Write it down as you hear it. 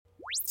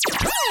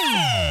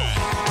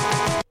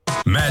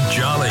Matt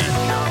Jolly,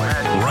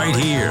 right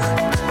here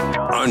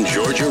on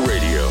Georgia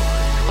Radio.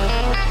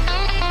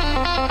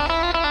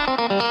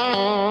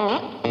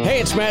 Hey,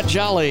 it's Matt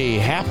Jolly.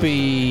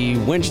 Happy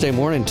Wednesday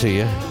morning to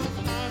you.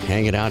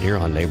 Hanging out here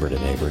on Neighbor to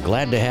Neighbor.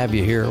 Glad to have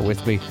you here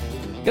with me.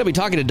 Going to be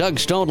talking to Doug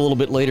Stone a little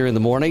bit later in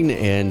the morning,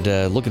 and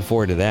looking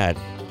forward to that.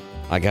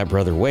 I got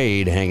Brother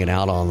Wade hanging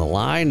out on the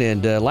line,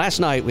 and last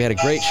night we had a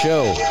great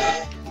show.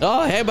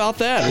 Oh, hey, about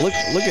that. Look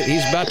at,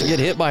 he's about to get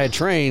hit by a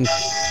train.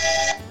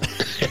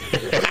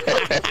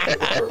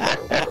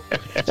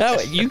 No,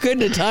 you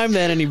couldn't have timed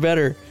that any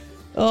better.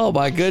 Oh,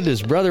 my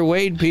goodness. Brother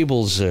Wade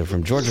Peebles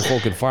from Georgia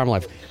Folk and Farm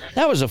Life.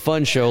 That was a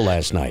fun show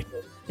last night.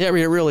 Yeah, it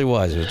really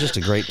was. It was just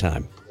a great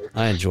time.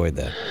 I enjoyed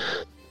that.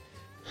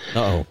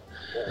 Uh-oh.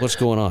 What's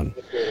going on?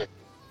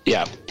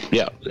 Yeah.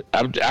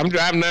 I'm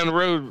driving down the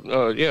road,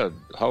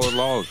 hauling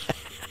logs.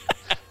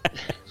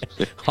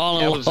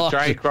 That was a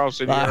train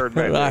crossing the yard.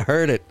 I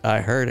heard it.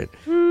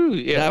 Ooh,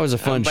 yeah. That was a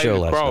fun show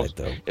last night,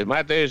 though. As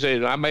my dad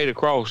said, I made it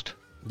cross.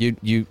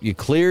 You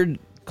cleared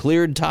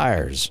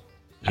tires.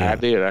 Yeah. I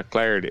did. I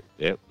cleared it.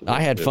 Yep. I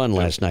had fun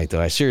last night,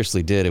 though. I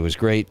seriously did. It was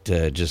great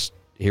just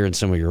hearing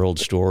some of your old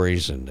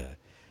stories and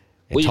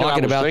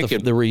talking about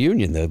the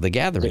reunion, the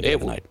gathering the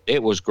other night.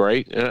 It was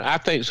great. And I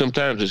think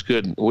sometimes it's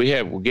good. We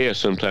have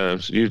guests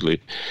sometimes,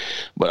 usually.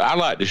 But I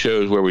like the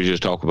shows where we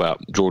just talk about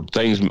Georgia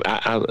things,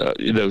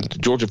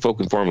 Georgia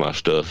Folk and Farm Life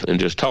stuff, and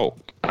just talk.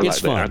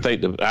 It's fun.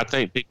 That. I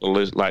think people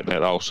like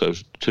that also,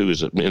 too,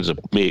 as a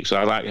mix.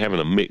 I like having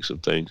a mix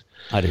of things.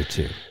 I do,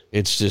 too.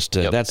 It's just,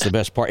 that's the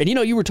best part. And,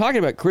 you were talking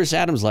about Chris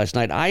Adams last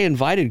night. I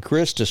invited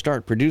Chris to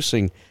start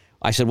producing.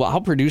 I said, well,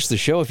 I'll produce the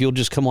show if you'll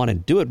just come on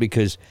and do it,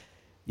 because,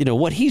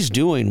 what he's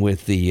doing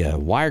with the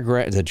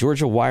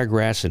Georgia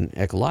Wiregrass and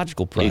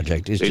Ecological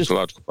Project is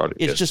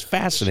just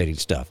fascinating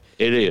stuff.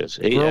 It is.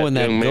 Growing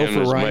that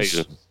gopher rice,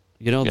 amazing.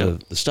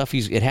 The stuff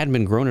it hadn't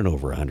been grown in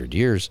over 100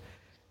 years.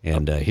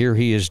 And here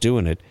he is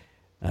doing it.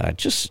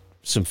 Just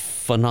some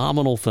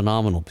phenomenal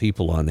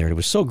people on there. It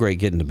was so great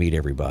getting to meet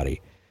everybody.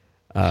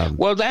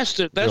 Well, that's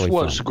really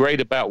what's fun.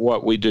 Great about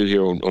what we do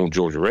here on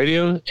Georgia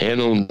Radio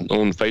and on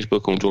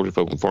Facebook on Georgia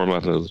Folk and Farm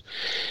Life and others,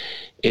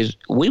 is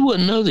we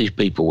wouldn't know these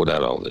people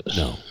without all this.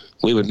 No.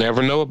 We would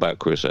never know about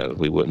Chris Adams.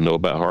 We wouldn't know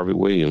about Harvey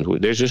Williams.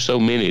 There's just so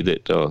many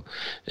that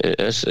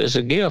it's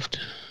a gift.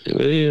 It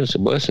really is a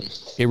blessing.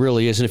 It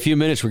really is. In a few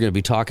minutes, we're going to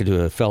be talking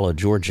to a fellow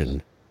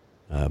Georgian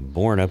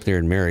born up there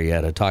in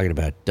Marietta, talking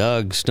about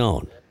Doug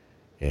Stone.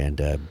 And,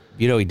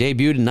 he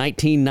debuted in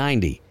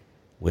 1990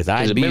 with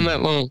Has it been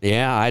that long?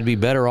 Yeah, I'd Be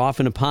Better Off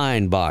in a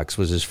Pine Box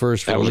was his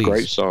first release. That was a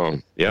great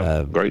song.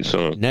 Yeah, great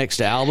song.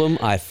 Next album,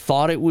 I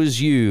Thought It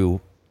Was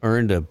You,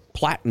 earned a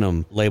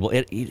platinum label.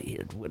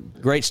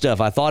 Great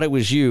stuff. I Thought It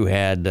Was You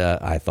had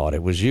I Thought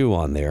It Was You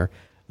on there,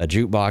 a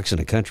jukebox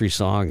and a country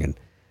song,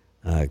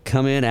 and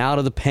Come In Out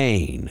of the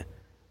Pain,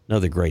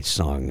 another great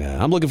song.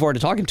 I'm looking forward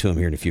to talking to him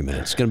here in a few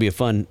minutes. It's going to be a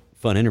fun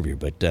interview.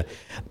 But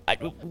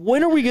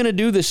when are we going to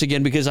do this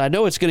again? Because I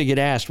know it's going to get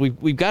asked.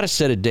 We've got to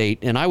set a date,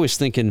 and I was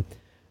thinking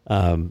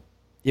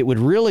it would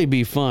really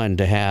be fun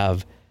to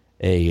have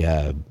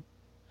an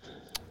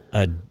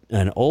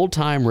old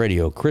time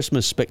radio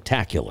Christmas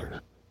spectacular.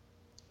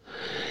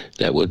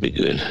 That would be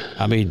good.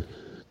 I mean,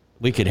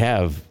 we could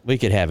have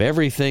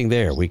everything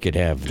there. We could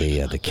have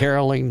the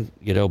caroling,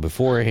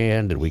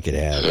 beforehand, and we could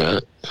have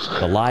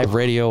the live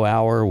radio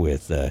hour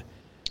with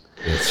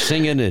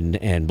singing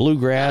and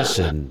bluegrass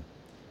and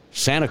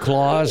Santa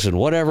Claus and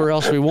whatever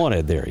else we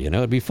wanted there.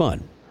 It'd be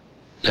fun.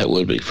 That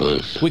would be fun.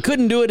 We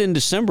couldn't do it in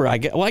December. I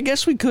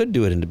guess we could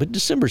do it but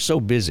December's so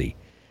busy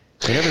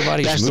and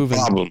everybody's That's moving.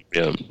 That's the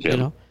problem.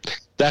 Yeah.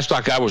 That's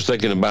like I was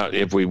thinking about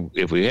if we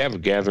have a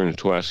gathering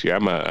twice a year,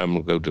 I'm going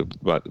to go to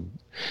about the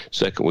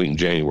second week in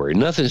January.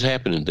 Nothing's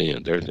happening then,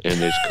 and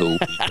it's cool.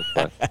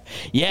 But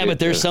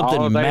there's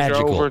something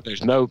magical. Over.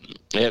 There's no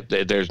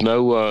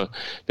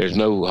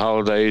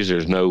holidays.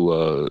 There's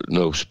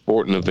no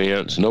sporting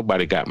events.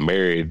 Nobody got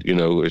married.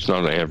 It's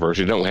not an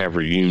anniversary. Don't have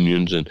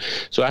reunions, and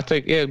so I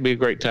think it'd be a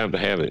great time to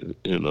have it.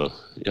 Yeah.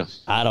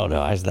 I don't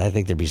know. I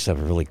think there'd be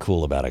something really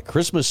cool about a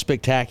Christmas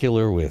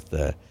spectacular with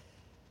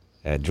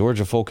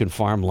Georgia Folk and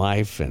Farm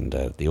Life and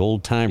the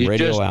old time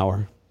radio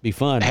hour. Be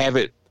fun. Have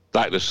it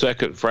like the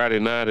second Friday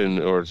night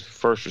or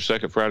first or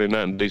second Friday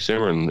night in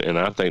December, and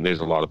I think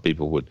there's a lot of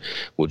people would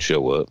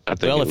show up. I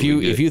think. Well, if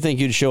you think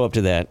you'd show up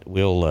to that,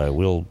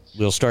 we'll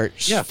start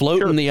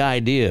floating the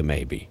idea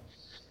maybe.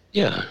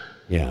 Yeah.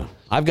 Yeah.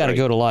 I've got to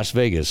go to Las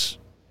Vegas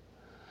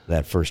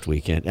that first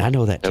weekend. I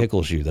know that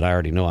tickles you that I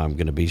already know I'm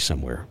going to be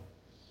somewhere.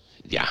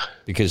 Yeah.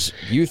 Because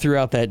you threw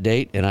out that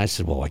date, and I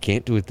said, well, I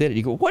can't do it then. And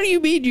you go, what do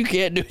you mean you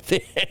can't do it then?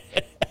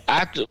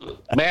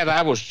 Matt,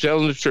 I was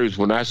telling the truth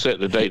when I set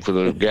the date for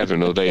the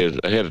gathering the day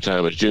ahead of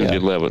time. It's June the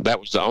 11th. That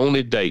was the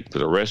only date for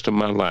the rest of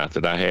my life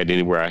that I had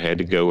anywhere I had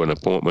to go, an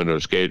appointment or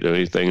schedule or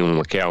anything on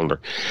my calendar.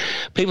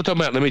 People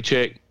talking about, let me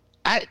check.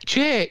 I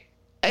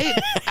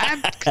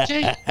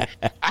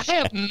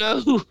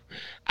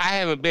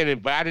haven't been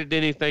invited to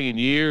anything in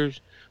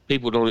years.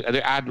 people don't.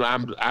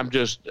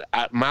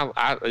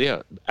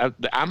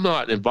 I'm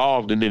not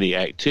involved in any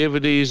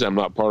activities. I'm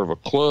not part of a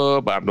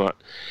club. I'm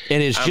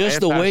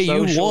just the way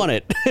you want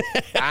it.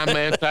 I'm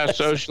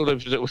antisocial.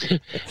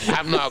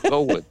 I'm not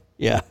going.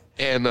 Yeah.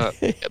 And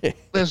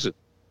listen,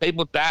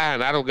 people die,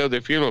 and I don't go to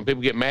their funeral. And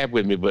people get mad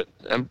with me, but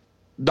I'm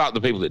not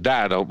the people that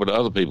die don't, but the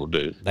other people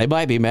do. They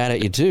might be mad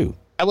at you too.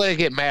 I let it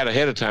get mad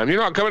ahead of time.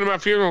 You're not coming to my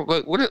funeral.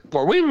 Look,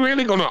 are we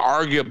really going to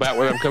argue about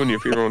whether I'm coming to your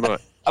funeral or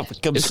not? I'll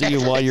come see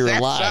you while you're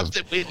alive.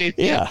 Something we need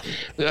yeah.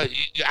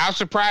 I'll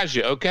surprise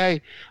you,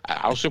 okay?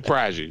 I'll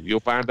surprise you.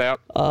 You'll find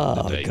out.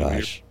 Oh,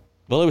 gosh.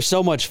 Well, it was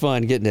so much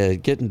fun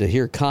getting to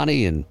hear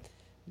Connie and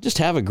just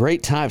have a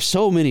great time.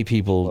 So many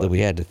people that we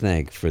had to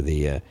thank for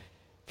the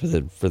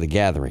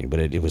gathering, but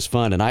it was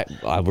fun.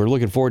 And we're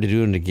looking forward to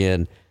doing it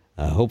again,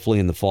 hopefully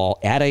in the fall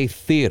at a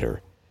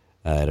theater,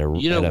 at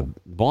a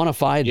bona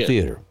fide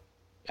theater.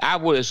 I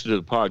listened to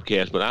the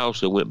podcast, but I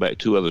also went back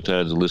 2 other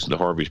times and listened to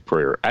Harvey's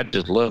prayer. I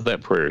just love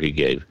that prayer he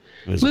gave.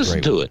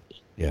 Listen to it.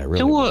 Yeah, it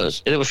really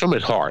was. And it was from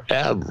his heart.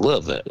 I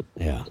love that.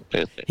 Yeah.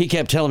 He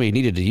kept telling me he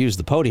needed to use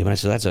the podium. And I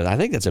said, I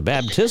think that's a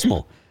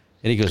baptismal.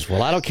 And he goes,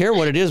 well, I don't care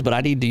what it is, but I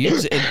need to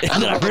use it.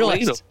 And then I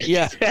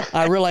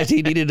realized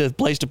he needed a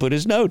place to put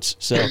his notes.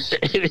 So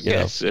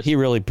he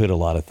really put a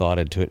lot of thought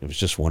into it. It was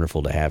just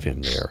wonderful to have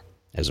him there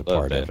as a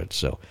part of it.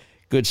 So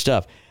good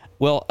stuff.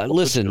 Well,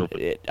 listen,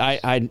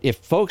 if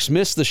folks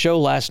missed the show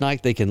last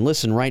night, they can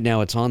listen right now.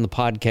 It's on the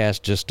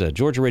podcast, just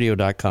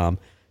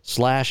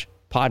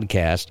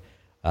GeorgiaRadio.com/podcast.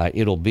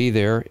 It'll be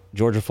there,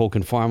 Georgia Folk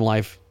and Farm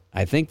Life.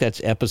 I think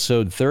that's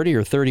episode 30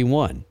 or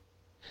 31.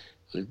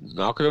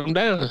 Knocking them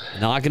down.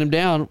 Knocking them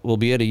down. We'll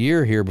be at a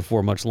year here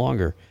before much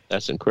longer.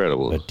 That's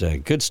incredible.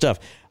 But good stuff.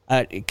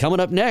 Coming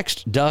up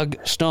next, Doug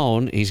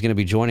Stone. He's going to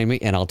be joining me.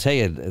 And I'll tell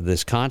you,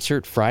 this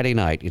concert Friday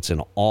night, it's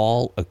an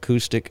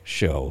all-acoustic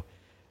show.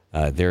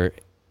 They're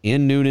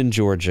in Noonan,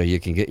 Georgia. You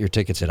can get your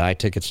tickets at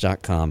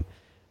itickets.com.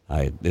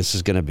 This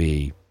is going to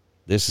be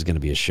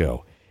a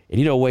show. And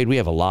you know, Wade, we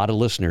have a lot of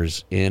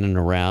listeners in and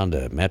around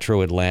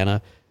Metro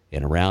Atlanta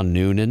and around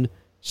Noonan.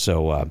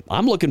 So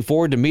I'm looking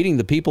forward to meeting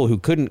the people who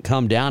couldn't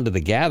come down to the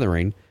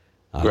gathering.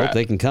 I hope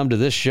they can come to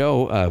this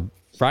show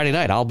Friday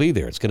night. I'll be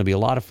there. It's going to be a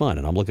lot of fun,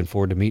 and I'm looking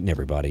forward to meeting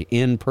everybody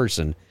in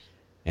person.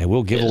 And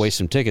we'll give away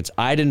some tickets.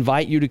 I'd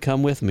invite you to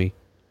come with me,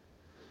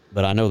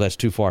 but I know that's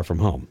too far from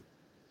home.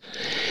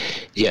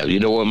 Yeah, you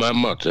know what my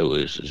motto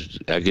is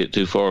I get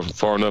too far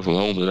enough from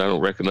home that I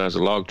don't recognize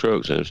the log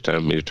trucks, and it's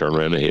time for me to turn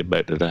around and head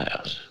back to the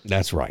house.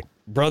 That's right.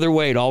 Brother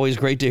Wade, always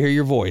great to hear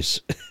your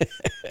voice.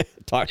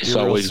 It's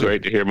always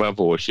great to hear my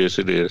voice. Yes,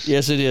 it is.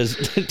 Yes, it is.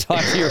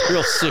 Talk to you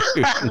real soon.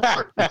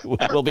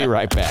 We'll be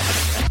right back.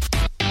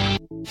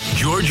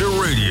 Georgia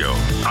Radio,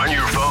 on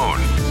your phone,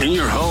 in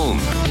your home,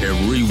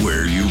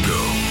 everywhere you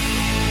go.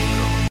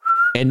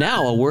 And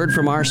now a word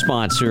from our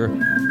sponsor,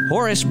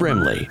 Horace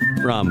Brimley,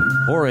 from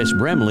Horace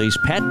Brimley's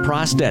Pet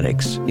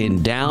Prosthetics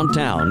in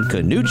downtown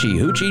Canoochee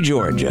Hoochie,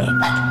 Georgia.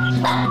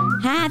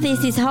 Hi,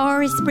 this is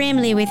Horace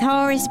Brimley with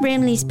Horace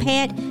Brimley's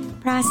Pet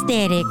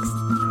Prosthetics.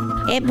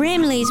 At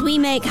Brimley's, we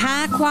make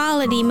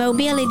high-quality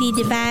mobility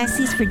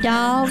devices for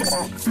dogs,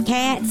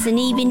 cats, and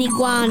even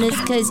iguanas,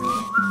 because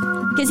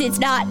it's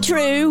not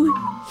true.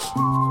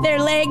 Their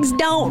legs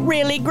don't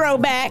really grow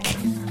back.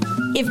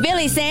 If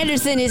Billy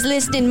Sanderson is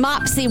listening,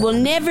 Mopsy will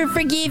never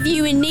forgive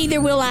you, and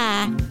neither will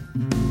I.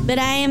 But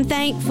I am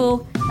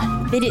thankful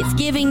that it's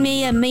giving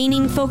me a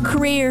meaningful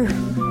career.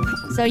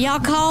 So y'all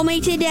call me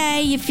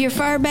today if your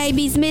fur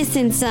baby's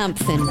missing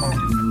something.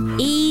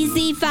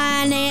 Easy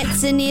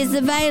financing is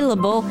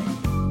available.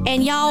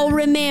 And y'all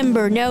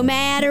remember, no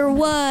matter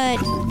what,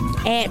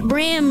 at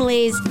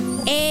Brimley's,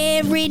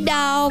 every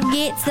dog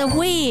gets a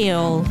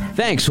wheel.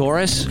 Thanks,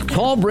 Horace.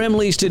 Call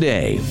Brimley's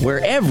today,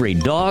 where every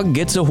dog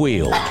gets a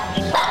wheel.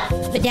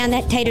 Put down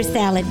that tater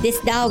salad. This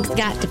dog's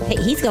got to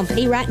pee. He's going to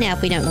pee right now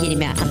if we don't get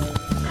him out.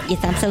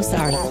 Yes, I'm so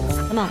sorry.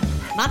 Come on.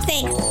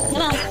 Mopsy,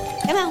 come on.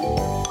 Come on.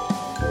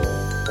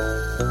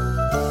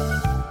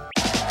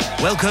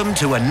 Welcome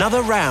to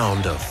another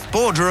round of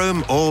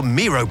Boardroom or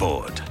Miro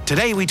Board.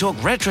 Today we talk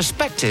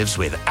retrospectives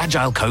with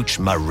Agile coach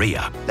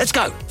Maria. Let's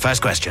go.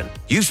 First question.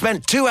 You've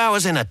spent 2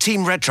 hours in a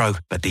team retro,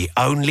 but the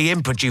only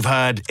input you've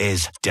heard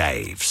is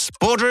Dave's.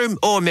 Boardroom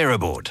or Miro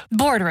Board?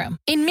 Boardroom.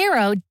 In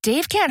Miro,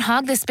 Dave can't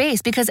hog the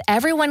space because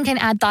everyone can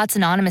add thoughts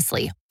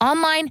anonymously,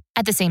 online,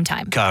 at the same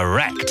time.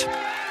 Correct.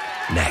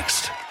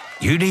 Next.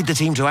 You need the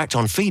team to act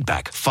on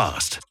feedback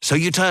fast, so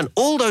you turn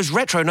all those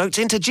retro notes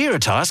into Jira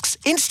tasks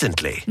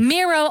instantly.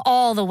 Miro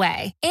all the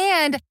way.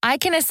 And I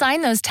can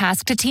assign those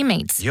tasks to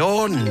teammates.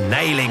 You're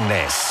nailing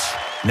this.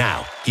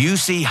 Now, you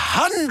see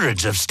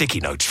hundreds of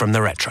sticky notes from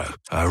the retro.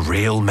 A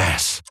real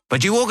mess.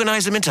 But you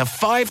organize them into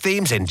 5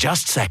 themes in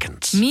just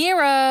seconds.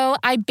 Miro,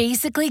 I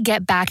basically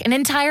get back an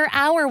entire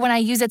hour when I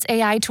use its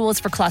AI tools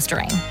for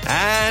clustering.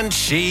 And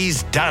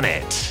she's done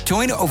it.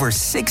 Join over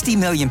 60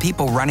 million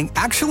people running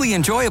actually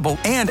enjoyable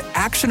and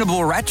actionable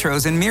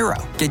retros in Miro.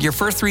 Get your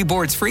first 3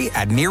 boards free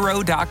at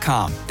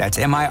Miro.com. That's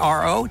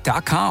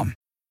Miro.com.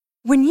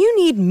 When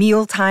you need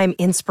mealtime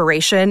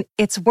inspiration,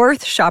 it's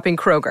worth shopping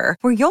Kroger,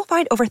 where you'll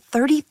find over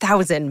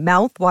 30,000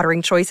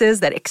 mouth-watering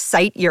choices that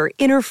excite your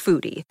inner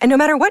foodie. And no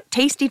matter what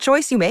tasty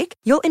choice you make,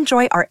 you'll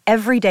enjoy our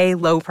everyday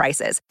low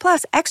prices,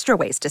 plus extra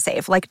ways to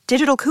save, like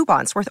digital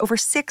coupons worth over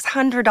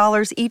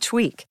 $600 each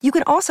week. You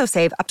can also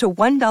save up to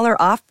 $1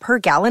 off per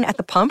gallon at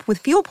the pump with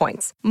fuel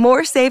points.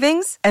 More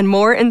savings and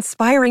more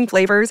inspiring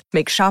flavors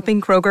make shopping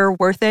Kroger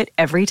worth it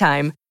every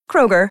time.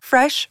 Kroger,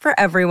 fresh for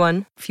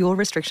everyone. Fuel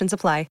restrictions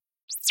apply.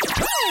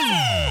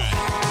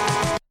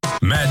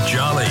 Matt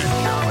Jolly,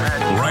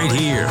 right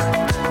here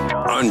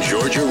on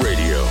Georgia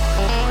Radio.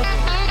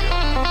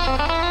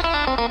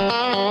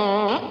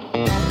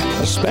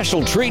 A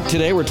special treat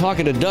today. We're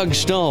talking to Doug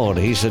Stone.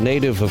 He's a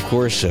native, of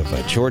course, of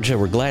Georgia.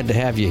 We're glad to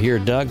have you here,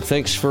 Doug.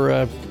 Thanks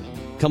for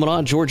coming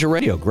on Georgia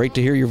Radio. Great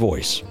to hear your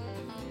voice.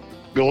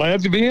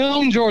 Glad to be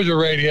on Georgia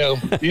Radio.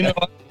 You know,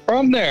 I'm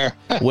from there.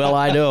 Well,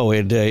 I know.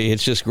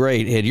 It's just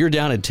great. And you're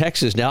down in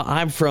Texas now.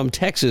 I'm from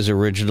Texas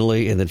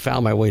originally and then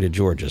found my way to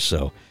Georgia.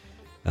 So,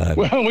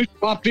 well, we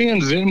swapped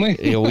ends, didn't we?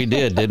 Yeah, we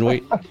did, didn't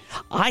we?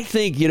 I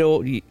think,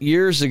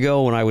 years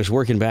ago when I was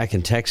working back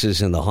in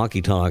Texas in the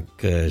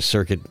honky-tonk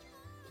circuit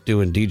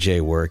doing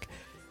DJ work,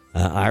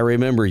 I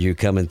remember you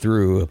coming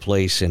through a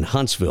place in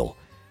Huntsville,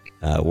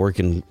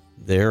 working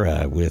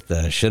there with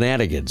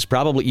Shenanigans.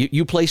 Probably,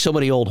 you play so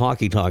many old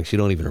honky-tonks, you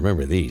don't even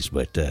remember these,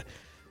 but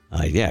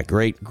yeah,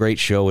 great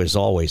show as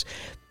always.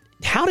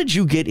 How did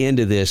you get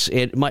into this?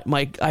 And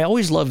I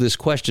always love this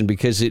question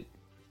because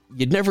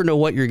you'd never know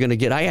what you're going to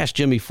get. I asked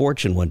Jimmy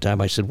Fortune one time,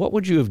 I said, what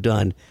would you have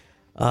done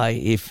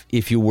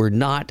if you were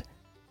not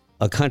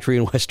a country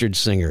and western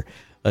singer?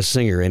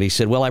 And he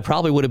said, well, I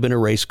probably would have been a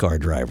race car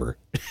driver,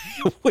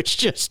 which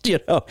just,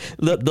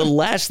 the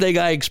last thing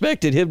I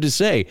expected him to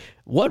say.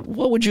 What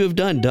would you have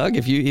done, Doug,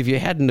 if you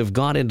hadn't have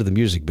gone into the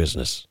music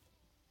business?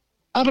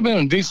 I'd have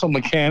been a diesel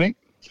mechanic,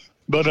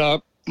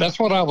 but that's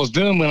what I was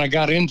doing when I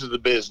got into the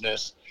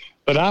business.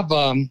 But I've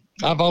owned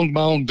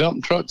my own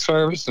dump truck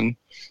service, and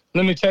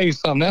let me tell you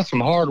something, that's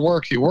some hard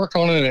work. You work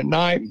on it at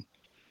night and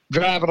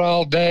drive it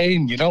all day,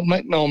 and you don't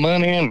make no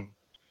money. And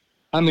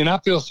I mean, I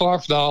feel sorry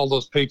for all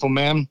those people,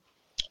 man.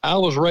 I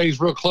was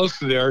raised real close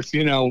to the earth.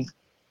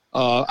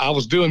 I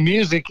was doing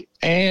music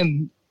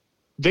and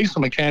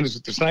diesel mechanics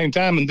at the same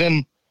time. And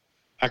then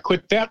I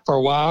quit that for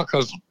a while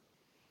because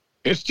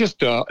it's just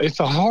it's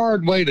a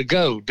hard way to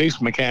go.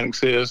 Diesel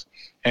mechanics is,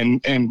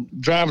 and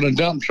driving a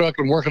dump truck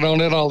and working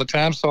on it all the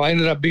time. So I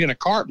ended up being a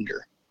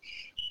carpenter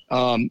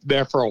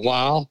there for a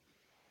while.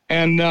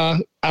 And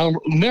I'll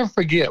never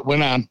forget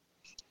when I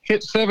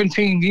hit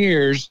 17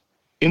 years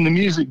in the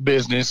music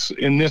business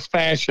in this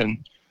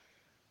fashion,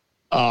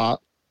 I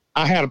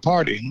had a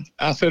party.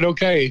 I said,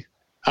 okay,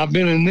 I've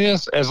been in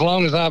this as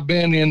long as I've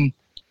been in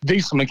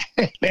diesel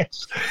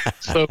mechanics.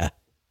 So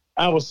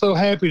I was so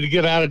happy to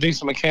get out of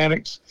diesel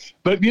mechanics.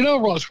 But you know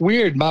what's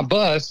weird? My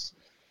bus,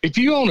 if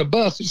you own a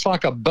bus, it's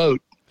like a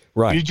boat.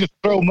 Right. You just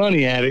throw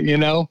money at it,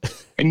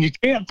 and you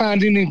can't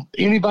find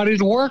anybody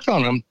to work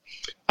on them.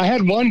 I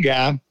had one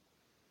guy,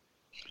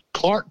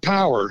 Clark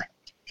Power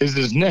is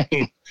his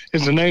name,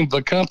 is the name of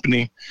the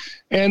company.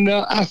 And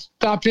I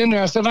stopped in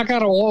there. I said, I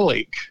got an oil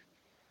leak.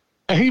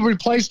 He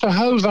replaced the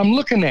hose. I'm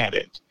looking at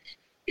it.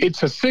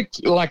 It's a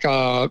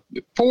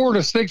 4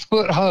 to 6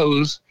 foot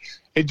hose.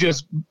 It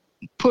just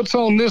puts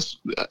on this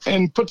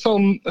and puts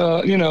on,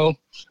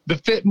 the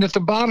fitting at the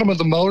bottom of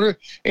the motor,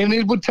 and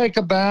it would take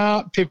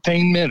about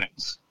 15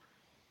 minutes.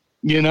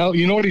 You know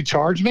what he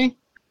charged me?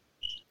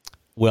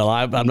 Well,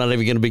 I'm not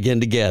even going to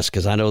begin to guess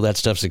because I know that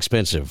stuff's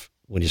expensive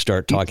when you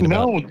start talking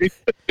about it. No, it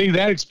couldn't be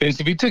that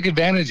expensive. He took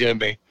advantage of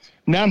me.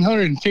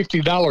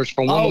 $950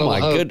 for one Oh little my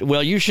hose. good!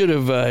 Well, you should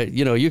have.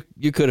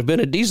 You could have been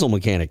a diesel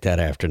mechanic that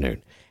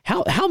afternoon.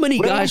 How many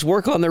guys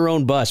work on their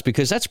own bus?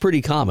 Because that's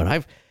pretty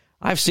common.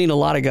 I've seen a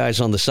lot of guys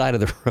on the side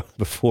of the road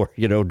before.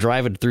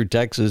 Driving through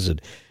Texas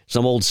and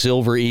some old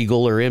Silver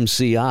Eagle or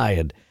MCI,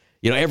 and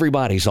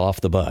everybody's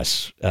off the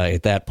bus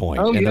at that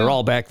point, and they're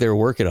all back there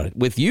working on it.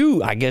 With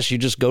you, I guess you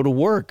just go to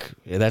work.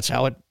 That's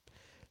how it.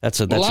 That's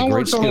a great skill. I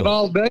worked on it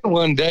all day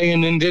one day,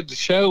 and then did the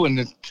show,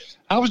 and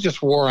I was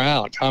just wore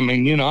out. I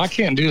mean, I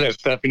can't do that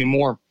stuff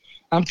anymore.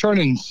 I'm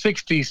turning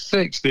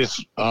 66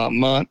 this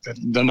month,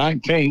 the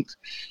 19th,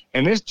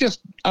 and it's just,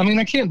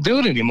 I can't do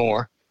it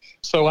anymore.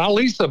 So I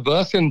lease a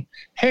bus, and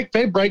heck,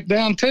 they break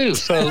down too.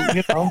 So,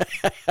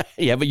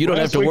 Yeah, but you don't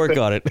have to work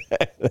on it.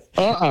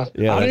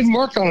 Yeah, I didn't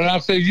work on it. I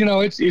said,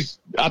 it's.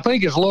 I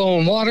think it's low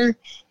on water,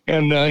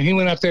 and he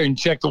went out there and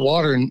checked the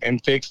water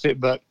and fixed it.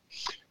 But,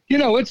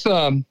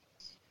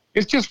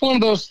 it's just one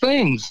of those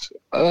things.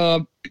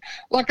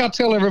 Like I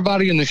tell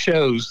everybody in the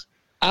shows,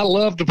 I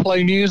love to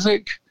play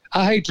music.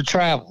 I hate to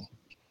travel.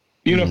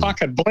 If I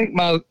could blink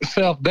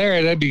myself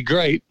there, that'd be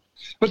great.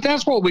 But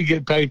that's what we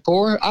get paid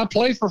for. I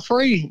play for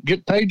free,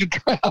 get paid to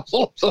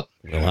travel. So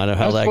well, I know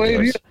how that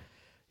goes.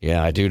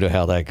 Yeah, I do know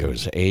how that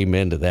goes.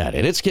 Amen to that.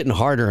 And it's getting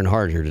harder and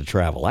harder to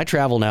travel. I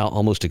travel now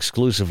almost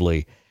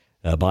exclusively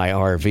by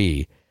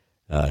RV.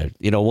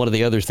 One of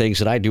the other things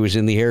that I do is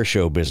in the air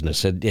show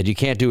business. And you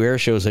can't do air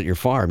shows at your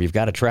farm. You've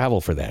got to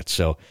travel for that.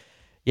 So,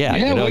 Yeah,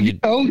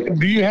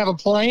 do you have a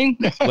plane?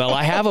 Well,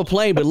 I have a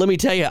plane, but let me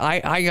tell you,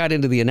 I got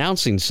into the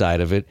announcing side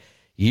of it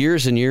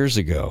years and years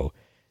ago,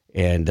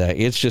 and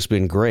it's just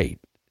been great.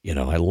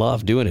 I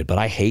love doing it, but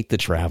I hate the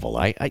travel.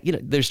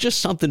 There's just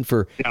something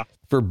for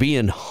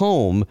being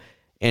home.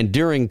 And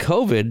during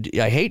COVID,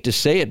 I hate to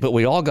say it, but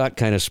we all got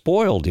kind of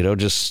spoiled,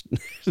 just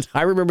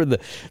I remember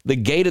the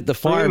gate at the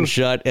farm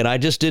shut and I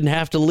just didn't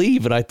have to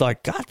leave. And I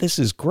thought, God, this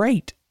is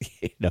great.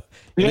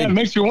 It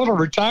makes you want to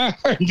retire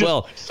and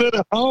just sit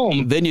at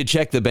home. Then you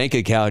check the bank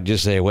account and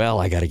just say, well,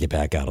 I got to get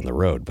back out on the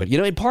road. But,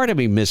 and part of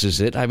me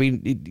misses it. I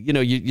mean,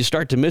 you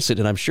start to miss it,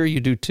 and I'm sure you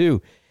do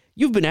too.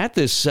 You've been at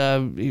this.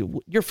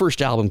 Your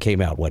first album came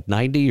out,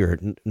 90 or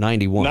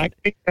 91?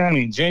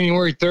 1990,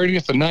 January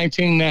 30th of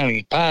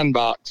 1990, Pine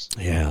Box.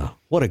 Yeah.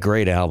 What a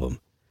great album.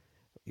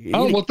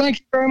 Oh, well,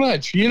 thank you very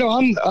much.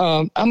 I'm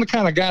the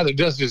kind of guy that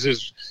does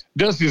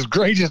his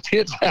greatest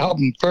hits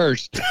album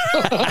first.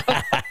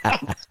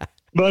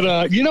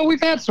 But,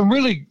 we've had some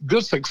really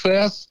good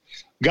success.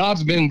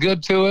 God's been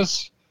good to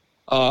us.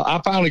 I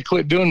finally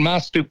quit doing my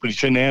stupid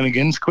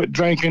shenanigans, quit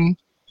drinking,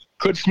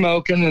 quit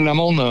smoking, and I'm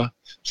on the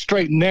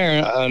straight and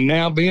narrow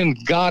now, being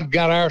God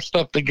got our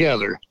stuff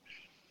together.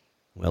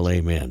 Well,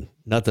 amen.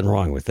 Nothing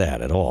wrong with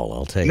that at all,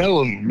 I'll tell you.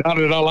 No, not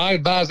at all. I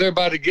advise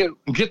everybody to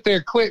get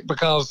there quick,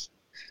 because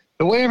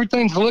the way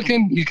everything's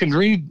looking, you can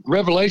read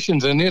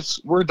Revelations and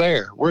we're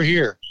there. We're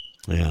here.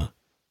 Yeah.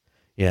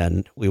 Yeah,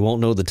 and we won't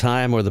know the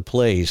time or the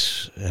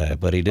place,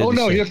 but he did. Oh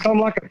no, he'll come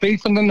like a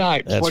thief in the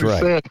night. That's right. He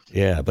said.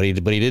 Yeah, but he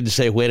didn't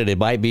say when, and it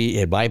might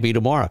be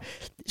tomorrow.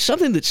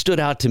 Something that stood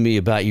out to me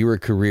about your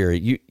career,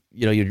 you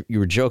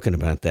were joking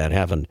about that,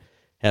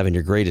 having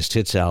your greatest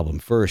hits album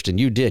first, and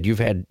you did. You've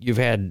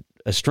had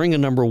a string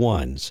of number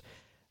ones,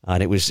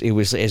 and it was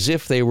as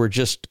if they were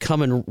just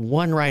coming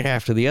one right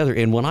after the other.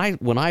 And when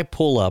I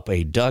pull up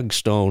a Doug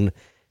Stone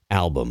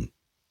album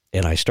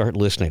and I start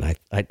listening,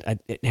 I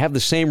have the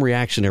same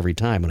reaction every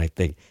time, and I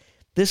think,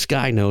 this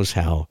guy knows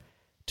how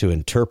to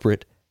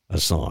interpret a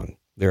song.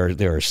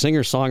 There are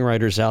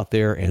singer-songwriters out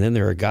there, and then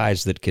there are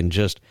guys that can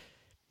just,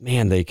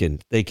 man, they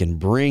can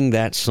bring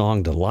that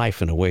song to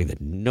life in a way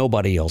that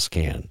nobody else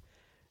can.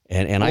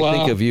 And I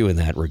think of you in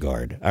that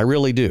regard. I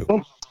really do.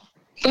 Well,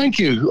 thank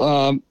you.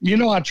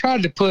 I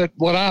tried to put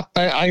what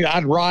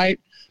I'd write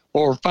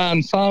or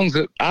find songs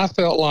that I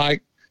felt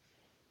like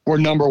were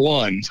number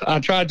ones. I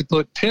tried to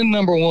put 10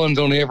 number ones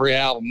on every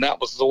album. That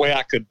was the way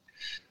I could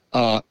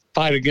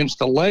fight against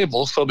the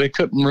label, so they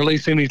couldn't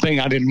release anything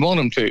I didn't want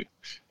them to.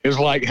 It was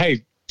like,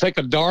 hey, take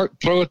a dart,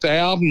 throw it to the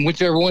album,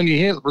 whichever one you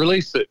hit,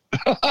 release it.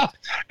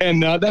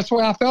 And that's the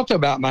way I felt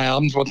about my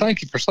albums. Well,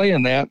 thank you for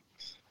saying that.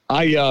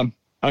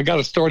 I got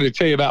a story to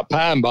tell you about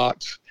Pine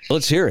Box.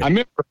 Let's hear it. I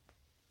remember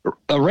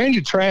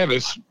Randy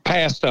Travis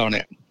passed on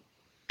it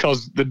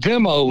because the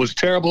demo was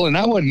terrible, and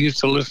I wasn't used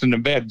to listening to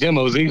bad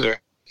demos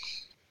either.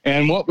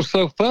 And what was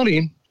so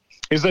funny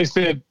is they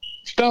said,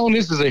 Stone,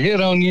 this is a hit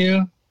on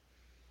you.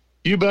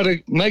 You better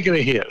make it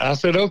a hit. I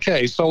said,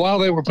 okay. So while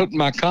they were putting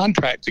my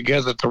contract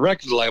together at the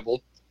record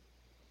label,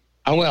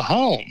 I went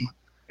home,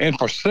 and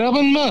for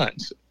 7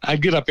 months,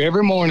 I'd get up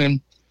every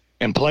morning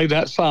and play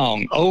that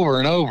song over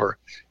and over,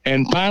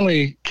 and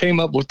finally came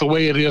up with the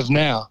way it is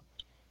now.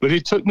 But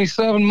it took me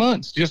 7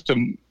 months just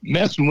to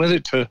messing with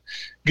it to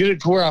get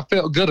it to where I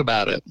felt good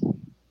about it.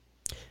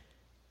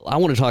 I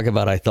want to talk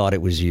about I Thought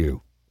It Was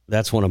You.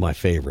 That's one of my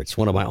favorites,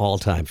 one of my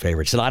all-time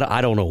favorites. And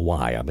I don't know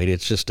why. I mean,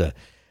 it's just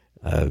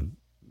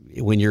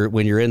when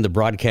you're in the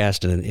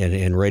broadcast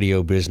and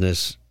radio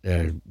business,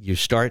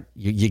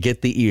 you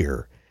get the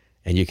ear,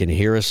 and you can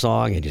hear a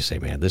song and you say,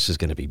 man, this is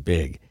going to be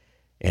big.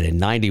 And in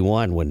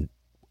 91, when,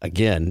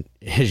 again,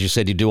 as you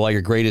said, you do all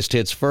your greatest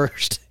hits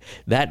first,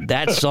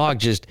 that song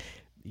just,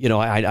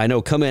 I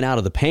know Coming Out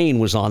of the Pain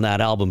was on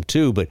that album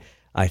too, but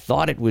I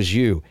Thought It Was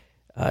You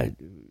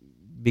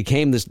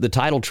became the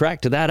title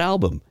track to that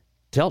album.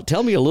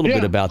 Tell me a little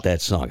bit about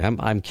that song.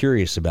 I'm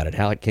curious about it,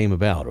 how it came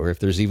about, or if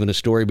there's even a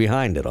story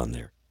behind it on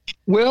there.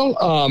 Well,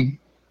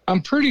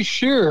 I'm pretty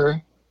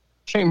sure,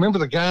 can't remember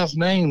the guy's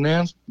name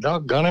now.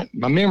 Doggone it.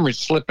 My memory's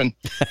slipping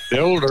the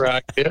older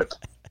I get.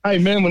 Hey,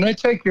 man, when they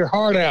take your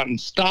heart out and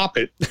stop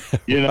it,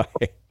 right.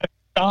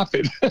 Stop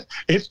it.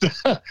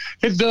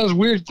 It does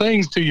weird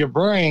things to your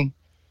brain.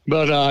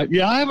 But,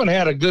 I haven't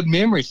had a good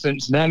memory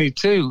since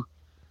 92.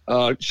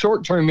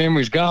 Short-term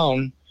memory's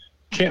gone.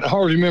 Can't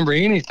hardly remember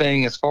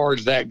anything as far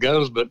as that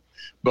goes. But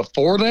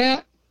before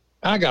that,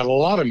 I got a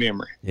lot of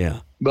memory. Yeah.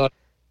 But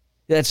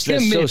that's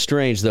so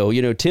strange, though.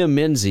 Tim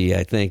Menzie,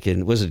 I think,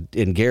 and was it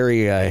in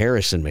Gary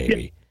Harrison,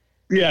 maybe?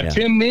 Yeah,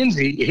 Tim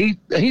Menzie,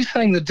 he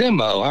sang the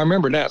demo. I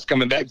remember now, it's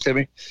coming back to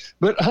me.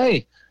 But,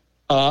 hey,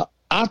 I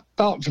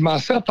thought to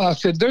myself, I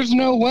said, there's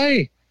no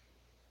way.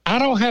 I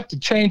don't have to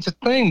change a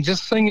thing.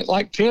 Just sing it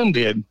like Tim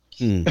did.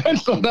 And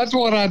so that's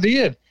what I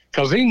did,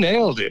 because he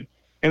nailed it.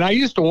 And I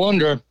used to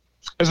wonder,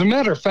 as a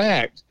matter of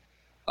fact,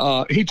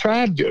 he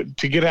tried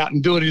to get out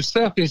and do it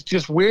himself. It's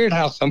just weird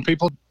how some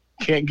people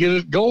can't get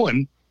it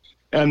going.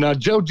 And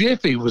Joe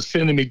Diffie was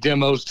sending me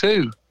demos,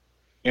 too.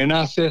 And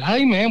I said,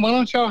 hey, man, why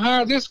don't y'all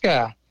hire this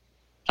guy?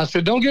 I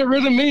said, don't get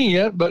rid of me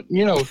yet, but,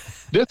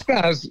 this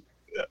guy's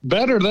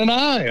better than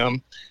I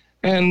am.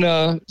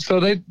 And so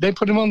they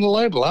put him on the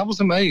label. I was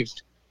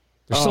amazed.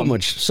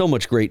 There's so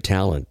much great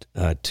talent,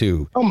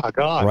 too. Oh, my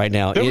God. Right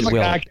now. There was a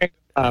guy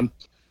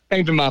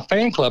came to my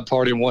fan club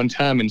party one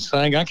time and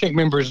sang. I can't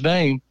remember his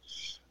name.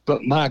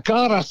 But, my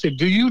God, I said,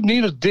 do you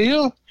need a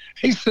deal?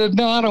 He said,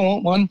 no, I don't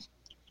want one.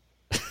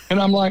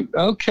 And I'm like,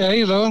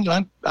 okay, though,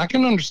 I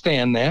can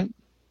understand that.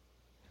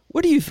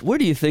 Where do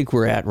you think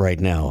we're at right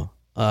now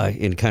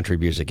in country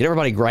music? And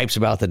everybody gripes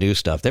about the new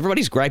stuff.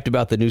 Everybody's griped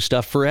about the new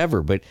stuff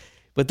forever, but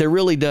there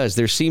really does.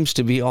 There seems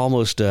to be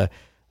almost a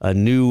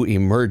new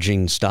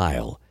emerging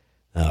style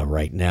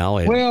right now.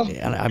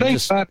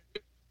 And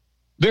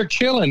they're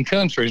killing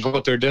country is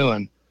what they're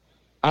doing.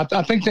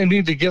 I think they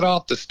need to get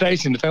off the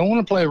station. If they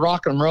want to play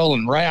rock and roll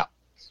and rap,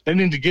 they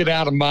need to get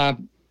out of my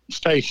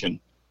station,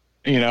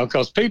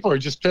 because people are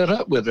just fed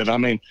up with it. I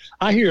mean,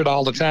 I hear it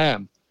all the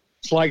time.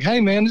 It's like, hey,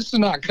 man, this is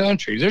not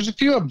country. There's a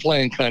few of them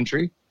playing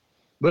country,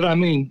 but I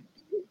mean,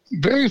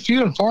 very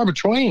few and far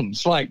between.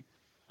 It's like,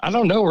 I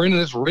don't know, we're into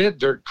this red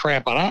dirt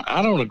crap, and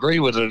I don't agree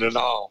with it at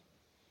all.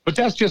 But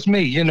that's just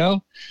me,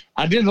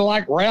 I didn't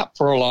like rap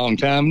for a long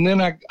time, and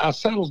then I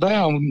settled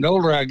down the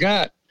older I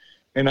got,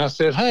 and I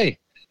said, hey,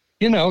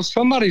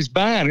 somebody's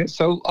buying it,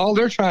 so all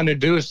they're trying to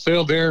do is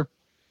sell their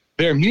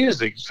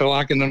music, so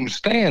I can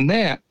understand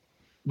that.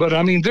 But,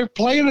 I mean, they're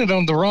playing it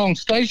on the wrong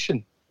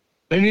station.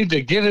 They need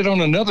to get it on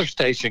another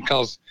station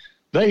because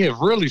they have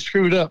really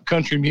screwed up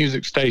country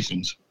music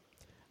stations.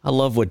 I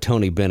love what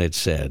Tony Bennett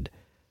said.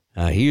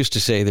 He used to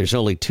say there's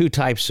only two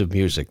types of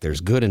music.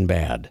 There's good and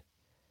bad.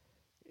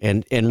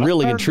 And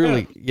really and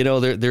truly,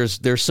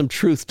 there's some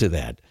truth to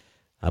that.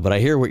 But I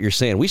hear what you're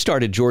saying. We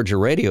started Georgia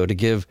Radio to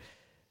give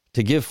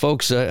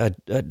folks a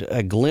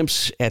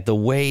glimpse at the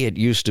way it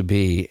used to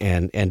be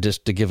and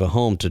just to give a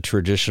home to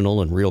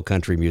traditional and real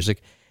country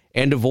music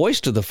and a voice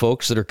to the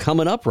folks that are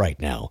coming up right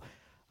now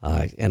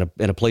and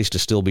a place to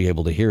still be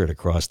able to hear it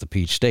across the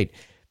Peach State.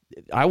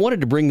 I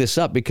wanted to bring this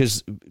up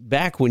because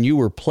back when you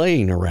were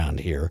playing around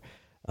here,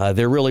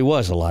 there really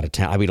was a lot of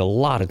talent. I mean, a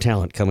lot of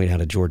talent coming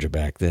out of Georgia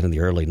back then in the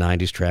early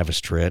 90s.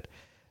 Travis Tritt,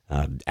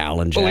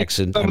 Alan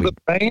Jackson. Some of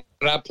the bands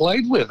that I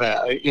played with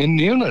in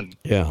Newnan.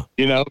 Yeah.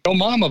 No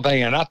Mama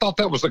Band. I thought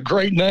that was a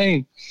great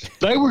name.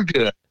 They were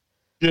good,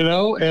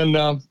 and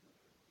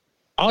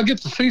I'll get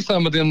to see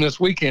some of them this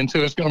weekend,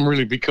 too. It's going to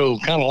really be cool,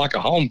 kind of like a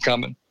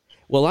homecoming.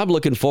 Well, I'm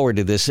looking forward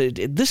to this.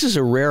 This is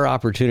a rare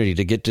opportunity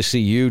to get to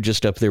see you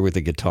just up there with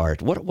the guitar.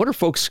 What are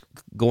folks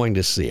going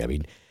to see? I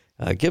mean,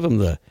 give them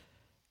the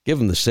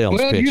sales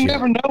pitch. Well, you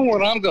never know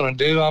what I'm going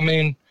to do. I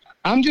mean,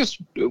 I'm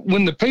just,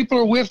 when the people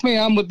are with me,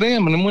 I'm with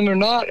them. And when they're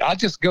not, I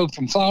just go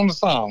from song to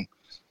song,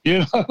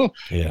 Yeah.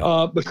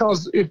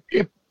 Because if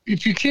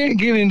you can't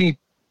get any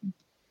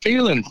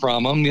feeling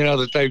from them,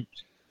 that they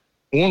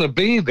want to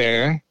be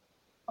there,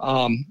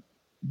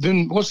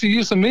 then what's the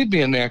use of me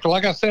being there? 'Cause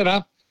like I said,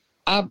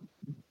 I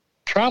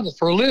travel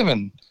for a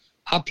living.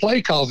 I play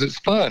because it's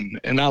fun,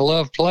 and I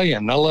love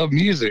playing. I love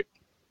music.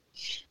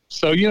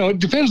 So, it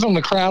depends on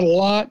the crowd a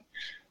lot.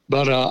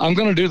 But I'm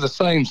going to do the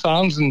same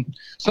songs, and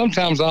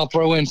sometimes I'll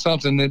throw in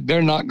something that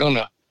they're not going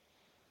to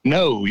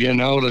know,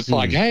 It's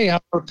like, hey, I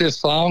wrote this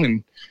song,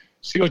 and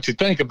see what you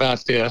think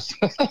about this.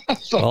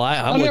 So, well,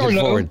 I'm looking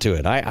forward to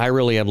it. I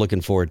really am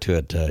looking forward to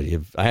it.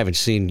 I haven't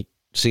seen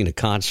a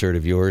concert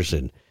of yours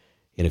in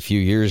a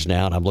few years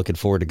now, and I'm looking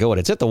forward to going.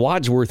 It's at the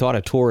Wadsworth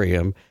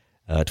Auditorium,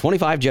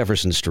 25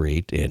 Jefferson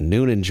Street in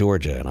Newnan,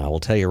 Georgia. And I will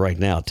tell you right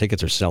now,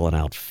 tickets are selling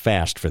out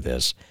fast for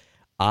this.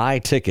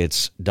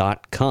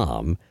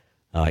 iTickets.com.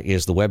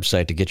 Is the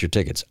website to get your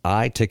tickets.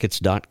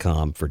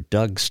 iTickets.com for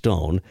Doug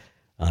Stone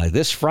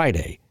this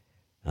Friday.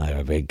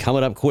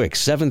 Coming up quick,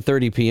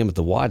 7:30 p.m. at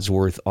the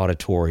Wadsworth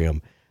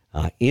Auditorium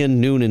in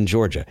Newnan,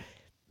 Georgia.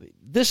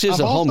 This is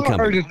a homecoming. I've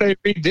also heard that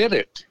they redid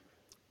it.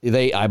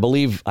 I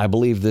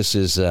believe this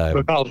is.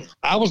 Because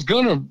I was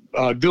going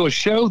to do a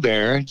show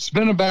there. It's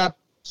been about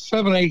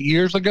 7-8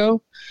 years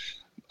ago.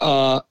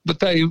 But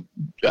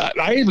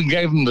I even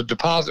gave them the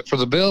deposit for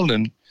the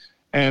building,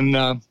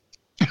 and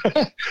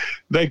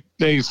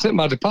they sent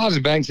my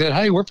deposit back and said,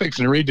 hey, we're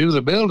fixing to redo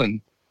the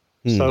building.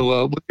 So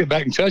we'll get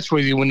back in touch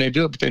with you when they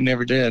do it, but they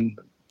never did.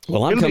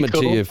 Well, I'm coming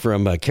to you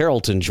from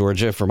Carrollton,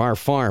 Georgia, from our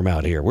farm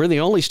out here. We're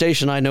the only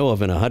station I know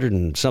of in a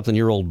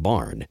 100-and-something-year-old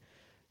barn.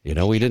 We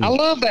didn't. I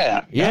love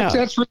that. Yeah.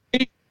 That's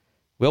really.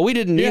 Well, we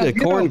didn't need a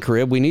corn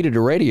crib. We needed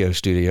a radio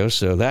studio,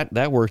 so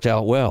that worked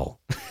out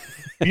well.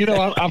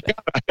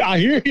 I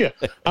hear you.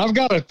 I've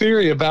got a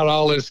theory about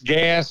all this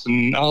gas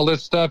and all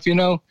this stuff.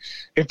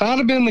 If I'd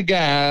have been the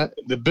guy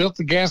that built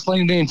the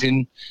gasoline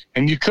engine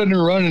and you couldn't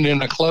run it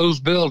in a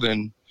closed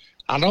building,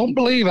 I don't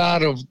believe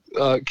I'd have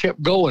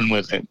kept going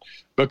with it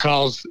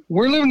because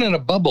we're living in a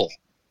bubble.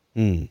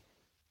 And,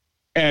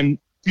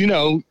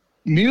 mule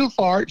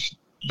farts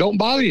don't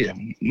bother you.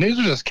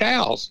 Neither does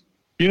cows.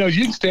 You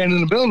can stand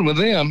in the building with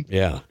them.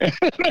 Yeah.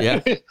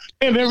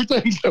 And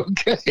everything's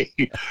okay.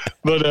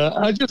 But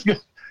I just,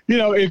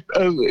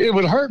 it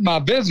would hurt my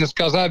business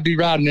because I'd be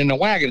riding in a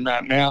wagon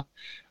right now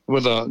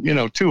with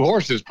 2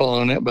 horses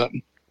pulling it. But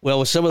Well,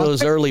 with some of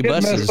those early get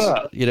messed buses,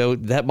 up.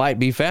 that might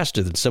be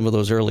faster than some of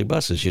those early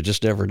buses. You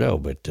just never know.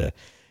 But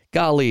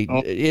golly,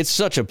 it's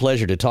such a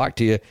pleasure to talk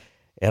to you,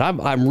 and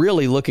I'm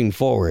really looking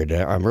forward.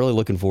 I'm really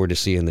looking forward to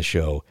seeing the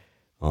show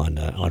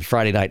on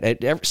Friday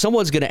night.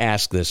 Someone's going to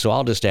ask this, so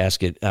I'll just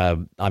ask it.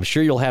 I'm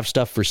sure you'll have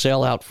stuff for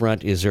sale out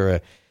front. Is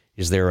there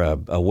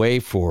a way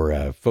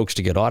for folks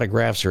to get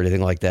autographs or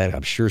anything like that?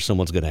 I'm sure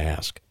someone's going to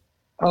ask.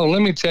 Oh,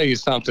 let me tell you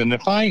something.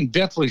 If I ain't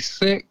deathly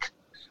sick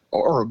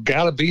or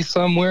got to be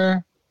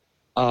somewhere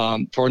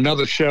for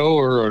another show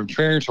or an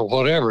appearance or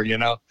whatever,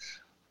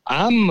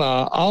 I'm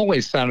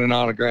always signing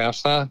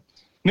autographs. I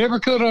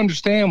never could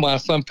understand why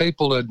some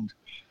people would,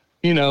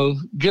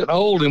 get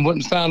old and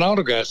wouldn't sign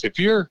autographs. If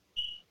you're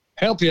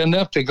healthy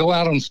enough to go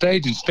out on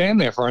stage and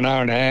stand there for an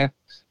hour and a half,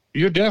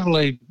 you're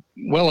definitely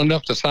well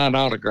enough to sign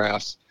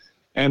autographs.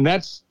 And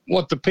that's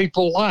what the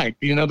people like.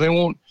 They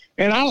want,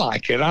 and I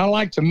like it. I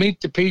like to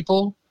meet the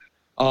people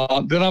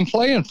that I'm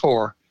playing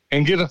for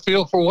and get a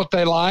feel for what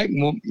they like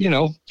and,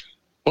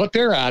 what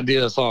their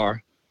ideas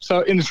are.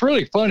 So, and it's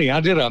really funny. I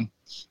did a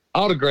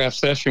autograph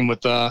session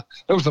with, there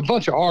was a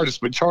bunch of artists,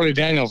 but Charlie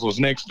Daniels was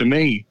next to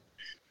me.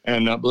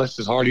 And bless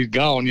his heart, he's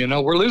gone.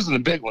 We're losing the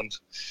big ones.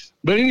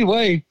 But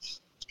anyway,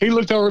 he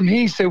looked over at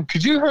me. He said,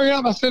 "Could you hurry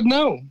up?" I said,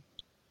 "No,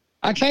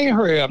 I can't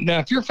hurry up. Now,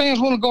 if your fans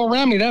want to go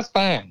around me, that's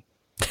fine.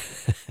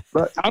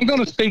 But I'm going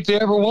to speak to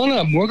every one of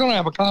them. We're going to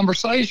have a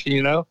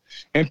conversation,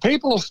 and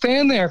people will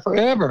stand there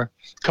forever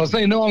because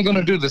they know I'm going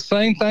to do the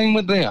same thing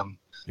with them.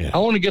 Yeah. I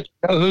want to get to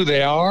know who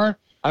they are.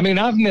 I mean,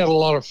 I've met a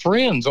lot of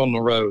friends on the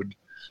road.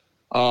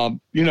 I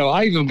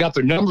even got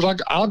their numbers.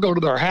 I'll go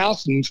to their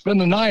house and spend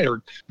the night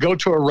or go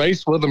to a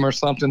race with them or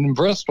something in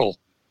Bristol,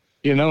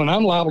 and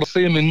I'm liable to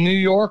see them in New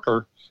York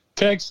or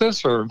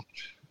Texas or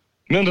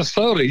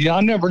Minnesota.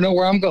 I never know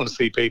where I'm going to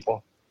see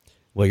people.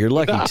 Well, you're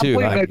lucky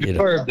too. I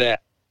deserve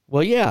that.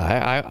 Well,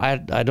 yeah,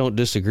 I don't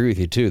disagree with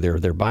you too.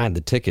 They're buying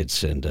the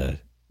tickets and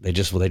they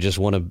just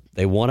want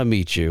to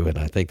meet you, and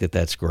I think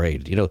that's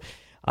great.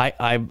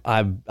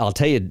 I'll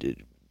tell you,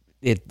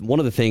 one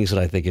of the things that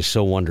I think is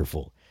so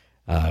wonderful.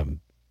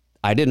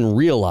 I didn't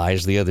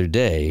realize the other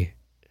day,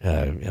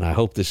 and I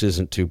hope this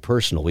isn't too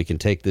personal. We can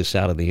take this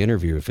out of the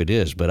interview if it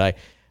is, but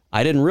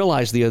I didn't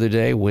realize the other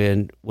day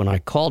when I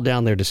called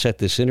down there to set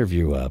this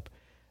interview up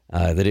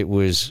that it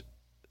was,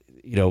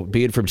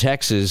 being from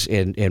Texas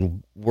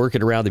and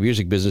working around the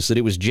music business, that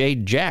it was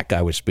Jade Jack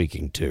I was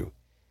speaking to.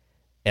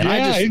 And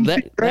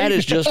that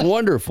is just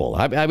wonderful.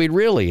 I mean,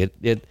 really,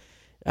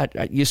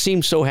 you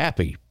seem so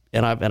happy,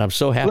 and I'm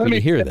so happy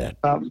to hear that.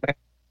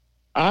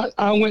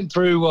 I went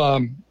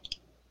through,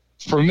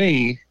 for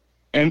me,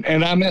 and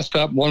I messed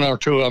up one or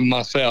two of them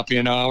myself.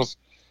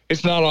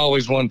 It's not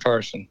always one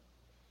person,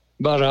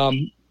 but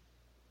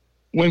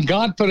when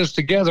God put us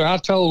together, I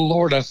told the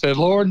Lord, I said,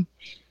 "Lord,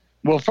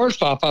 well,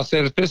 first off, I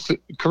said, if this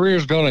career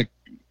is going to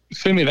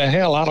send me to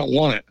hell, I don't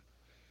want it."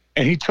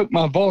 And he took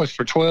my voice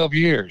for 12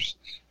 years.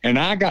 And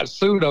I got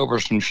sued over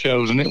some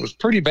shows, and it was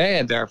pretty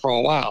bad there for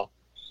a while.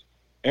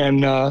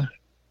 And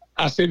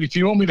I said, if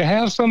you want me to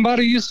have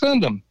somebody, you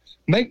send them.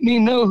 Make me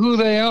know who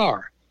they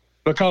are,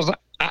 because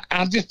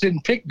I just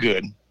didn't pick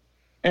good.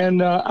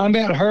 And I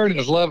met her, and it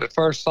was love at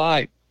first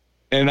sight.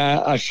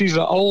 And she's an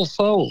old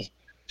soul.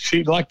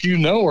 She, like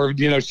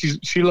her,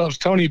 she loves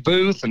Tony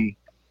Booth and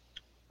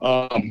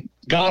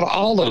God,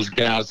 all those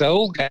guys, the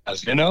old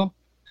guys,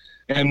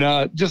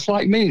 And just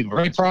like me,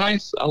 Ray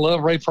Price, I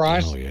love Ray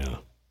Price. Oh, yeah.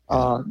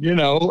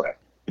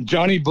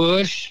 Johnny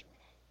Bush,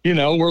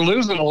 we're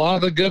losing a lot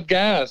of the good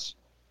guys.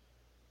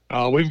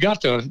 We've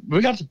got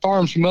to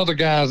farm some other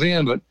guys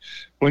in, but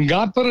when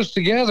God put us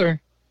together,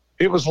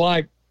 it was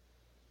like,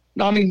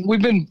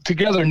 we've been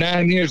together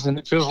 9 years, and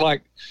it feels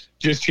like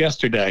just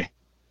yesterday,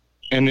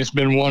 and it's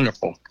been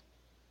wonderful.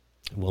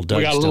 Well,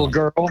 we got a little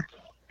girl,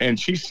 and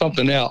she's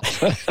something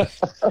else.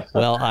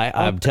 Well,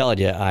 I'm telling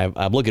you,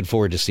 I'm looking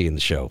forward to seeing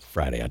the show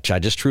Friday. I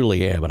just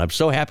truly am, and I'm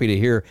so happy to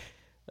hear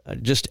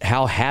just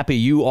how happy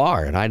you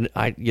are, and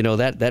I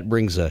that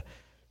brings a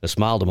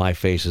smile to my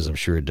face, as I'm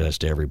sure it does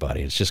to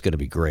everybody. It's just going to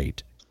be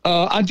great.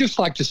 I'd just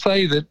like to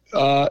say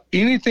that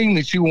anything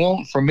that you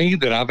want from me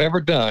that I've ever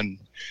done,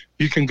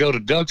 you can go to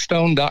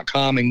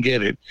DougStone.com and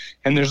get it.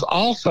 And there's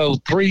also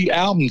 3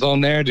 albums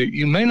on there that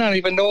you may not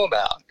even know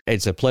about.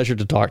 It's a pleasure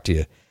to talk to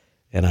you,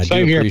 and I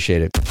do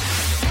appreciate it.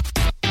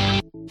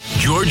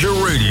 Georgia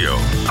Radio,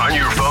 on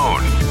your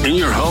phone, in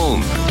your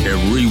home,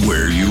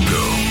 everywhere you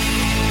go.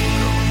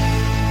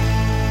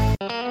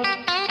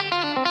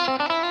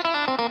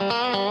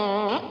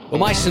 Well,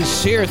 my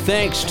sincere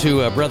thanks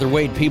to Brother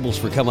Wade Peebles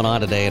for coming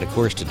on today, and of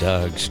course to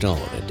Doug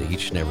Stone, and to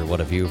each and every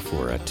one of you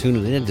for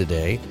tuning in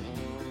today.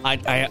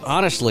 I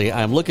honestly,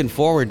 I'm looking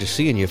forward to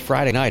seeing you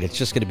Friday night. It's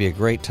just going to be a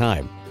great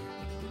time.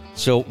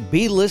 So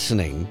be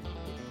listening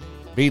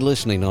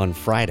on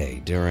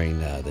Friday during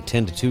the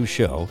 10 to 2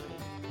 show,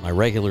 my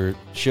regular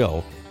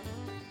show,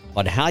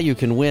 on how you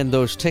can win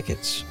those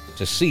tickets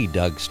to see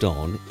Doug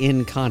Stone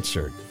in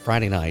concert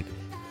Friday night.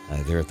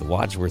 They're at the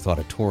Wadsworth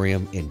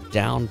Auditorium in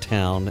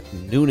downtown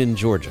Noonan,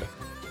 Georgia.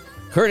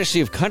 Courtesy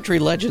of Country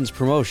Legends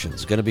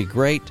Promotions. Going to be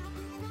great.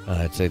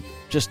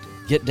 Just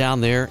get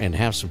down there and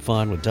have some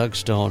fun with Doug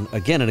Stone.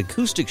 Again, an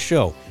acoustic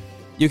show.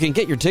 You can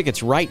get your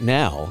tickets right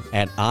now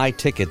at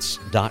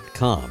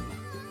itickets.com.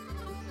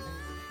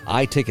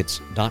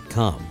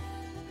 itickets.com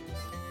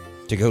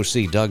to go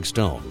see Doug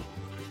Stone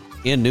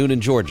in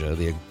Noonan, Georgia,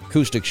 the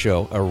acoustic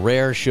show, a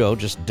rare show,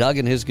 just Doug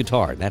and his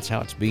guitar. That's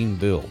how it's being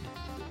billed.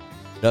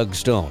 Doug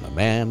Stone, a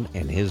man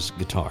and his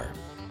guitar,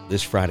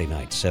 this Friday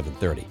night,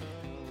 7:30.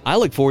 I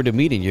look forward to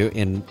meeting you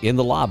in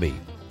the lobby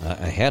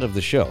ahead of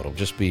the show. It'll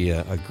just be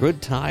a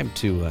good time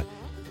to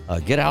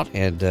get out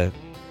and,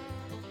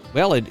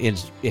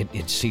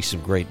 see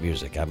some great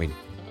music. I mean,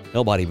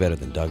 nobody better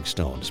than Doug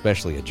Stone,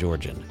 especially a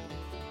Georgian.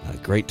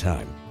 Great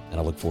time, and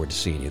I look forward to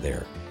seeing you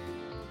there.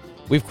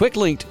 We've quick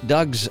linked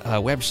Doug's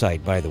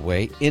website, by the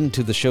way,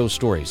 into the show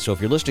stories. So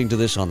if you're listening to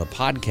this on the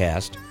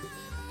podcast,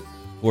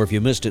 or if you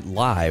missed it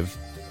live,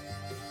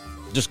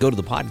 just go to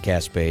the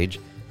podcast page,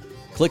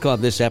 click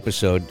on this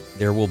episode.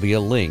 There will be a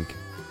link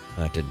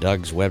to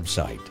Doug's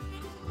website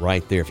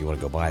right there. If you want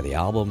to go buy the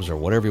albums or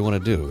whatever you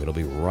want to do, it'll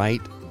be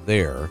right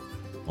there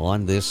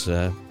on this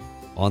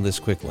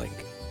quick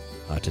link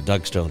to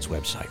Doug Stone's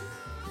website.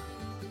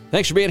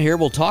 Thanks for being here.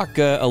 We'll talk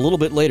a little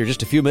bit later,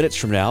 just a few minutes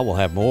from now. We'll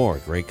have more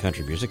great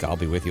country music. I'll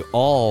be with you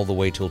all the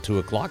way till 2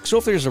 o'clock. So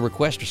if there's a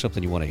request or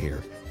something you want to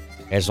hear,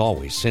 as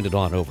always, send it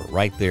on over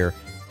right there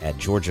at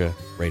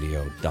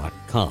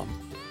georgiaradio.com.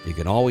 You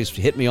can always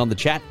hit me on the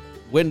chat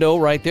window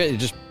right there. You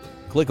just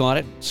click on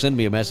it, send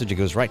me a message. It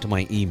goes right to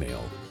my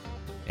email.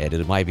 And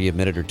it might be a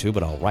minute or two,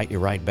 but I'll write you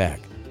right back.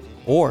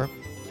 Or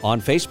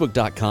on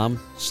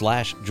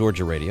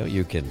Facebook.com/Georgia Radio,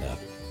 you can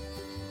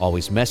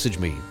always message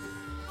me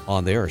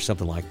on there or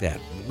something like that.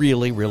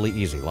 Really, really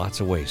easy.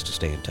 Lots of ways to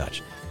stay in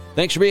touch.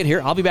 Thanks for being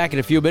here. I'll be back in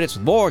a few minutes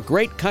with more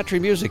great country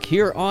music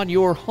here on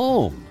your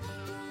home.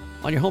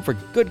 On your home for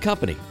good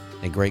company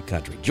and great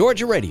country.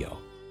 Georgia Radio.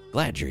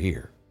 Glad you're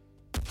here.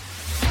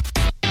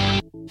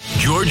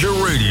 Georgia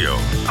Radio.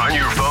 On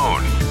your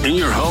phone, in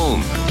your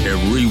home,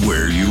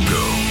 everywhere you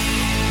go.